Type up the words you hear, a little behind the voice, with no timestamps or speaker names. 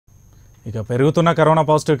ఇక పెరుగుతున్న corona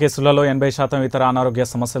positive కేసులలో 80% ఇతర అనారోగ్య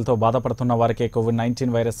సమస్యలతో బాధపడుతున్న వారికి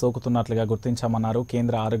కోవిడ్-19 వైరస్ సోకుతున్నట్లుగా గుర్తించామన్నారు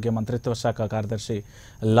కేంద్ర ఆరోగ్య మంత్రిత్వ శాఖ కార్యదర్శి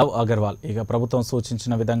లవ్ అగర్వాల్. ఇక ప్రభుత్వం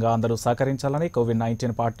సూచించిన విధంగా అందరూ సహకరించాలని,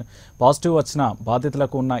 కోవిడ్-19 పాజిటివ్ వచ్చిన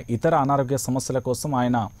బాధితులకు ఉన్న ఇతర అనారోగ్య సమస్యల కోసం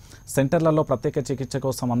ఆయన సెంటర్లలో ప్రత్యేక చికిత్స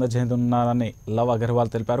కోసం అందజేస్తున్నారని లవ్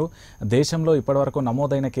అగర్వాల్ తెలిపారు. దేశంలో ఇప్పటివరకు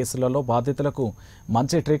నమోదైన కేసులలో బాధితులకు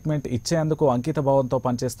మంచి ట్రీట్మెంట్ ఇచ్చేందుకు అంకితభావంతో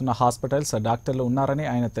పనిచేస్తున్న హాస్పిటల్స్, డాక్టర్లు ఉన్నారని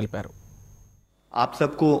ఆయన తెలిపారు. आप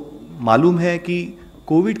सबको मालूम है कि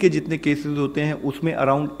कोविड के जितने केसेस होते हैं उसमें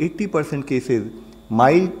अराउंड 80% केसेस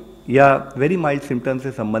माइल्ड या वेरी माइल्ड सिम्टम्स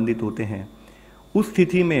से संबंधित होते हैं. उस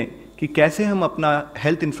स्थिति में कि कैसे हम अपना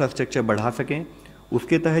हेल्थ इंफ्रास्ट्रक्चर बढ़ा सकें,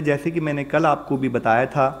 उसके तहत जैसे कि मैंने कल आपको भी बताया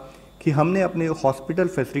था कि हमने अपने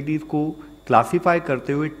हॉस्पिटल फैसिलिटीज़ को क्लासीफाई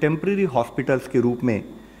करते हुए टेम्प्रेरी हॉस्पिटल्स के रूप में,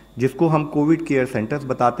 जिसको हम कोविड केयर सेंटर्स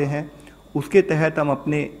बताते हैं, उसके तहत हम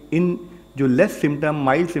अपने इन जो लेस सिम्टम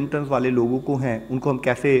माइल्ड सिम्टम्स वाले लोगों को हैं उनको हम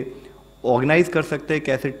कैसे ऑर्गेनाइज कर सकते हैं,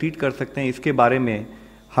 कैसे ट्रीट कर सकते हैं, इसके बारे में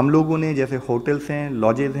हम लोगों ने जैसे होटल्स हैं,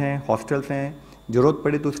 लॉजेज हैं, हॉस्टल्स हैं, ज़रूरत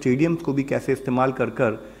पड़े तो स्टेडियम्स को भी कैसे इस्तेमाल कर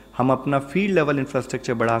कर हम अपना फील्ड लेवल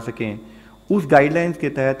इंफ्रास्ट्रक्चर बढ़ा सकें. उस गाइडलाइंस के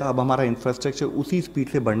तहत अब हमारा इंफ्रास्ट्रक्चर उसी स्पीड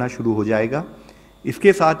से बढ़ना शुरू हो जाएगा.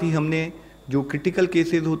 इसके साथ ही हमने जो क्रिटिकल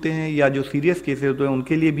केसेस होते हैं या जो सीरियस केसेस होते हैं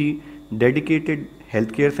उनके लिए भी डेडिकेटेड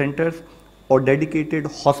हेल्थ केयर सेंटर्स और डेडिकेटेड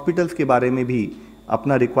हॉस्पिटल्स के बारे में भी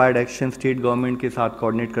अपना रिक्वायर्ड एक्शन स्टेट गवर्नमेंट के साथ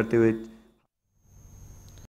कोऑर्डिनेट करते हुए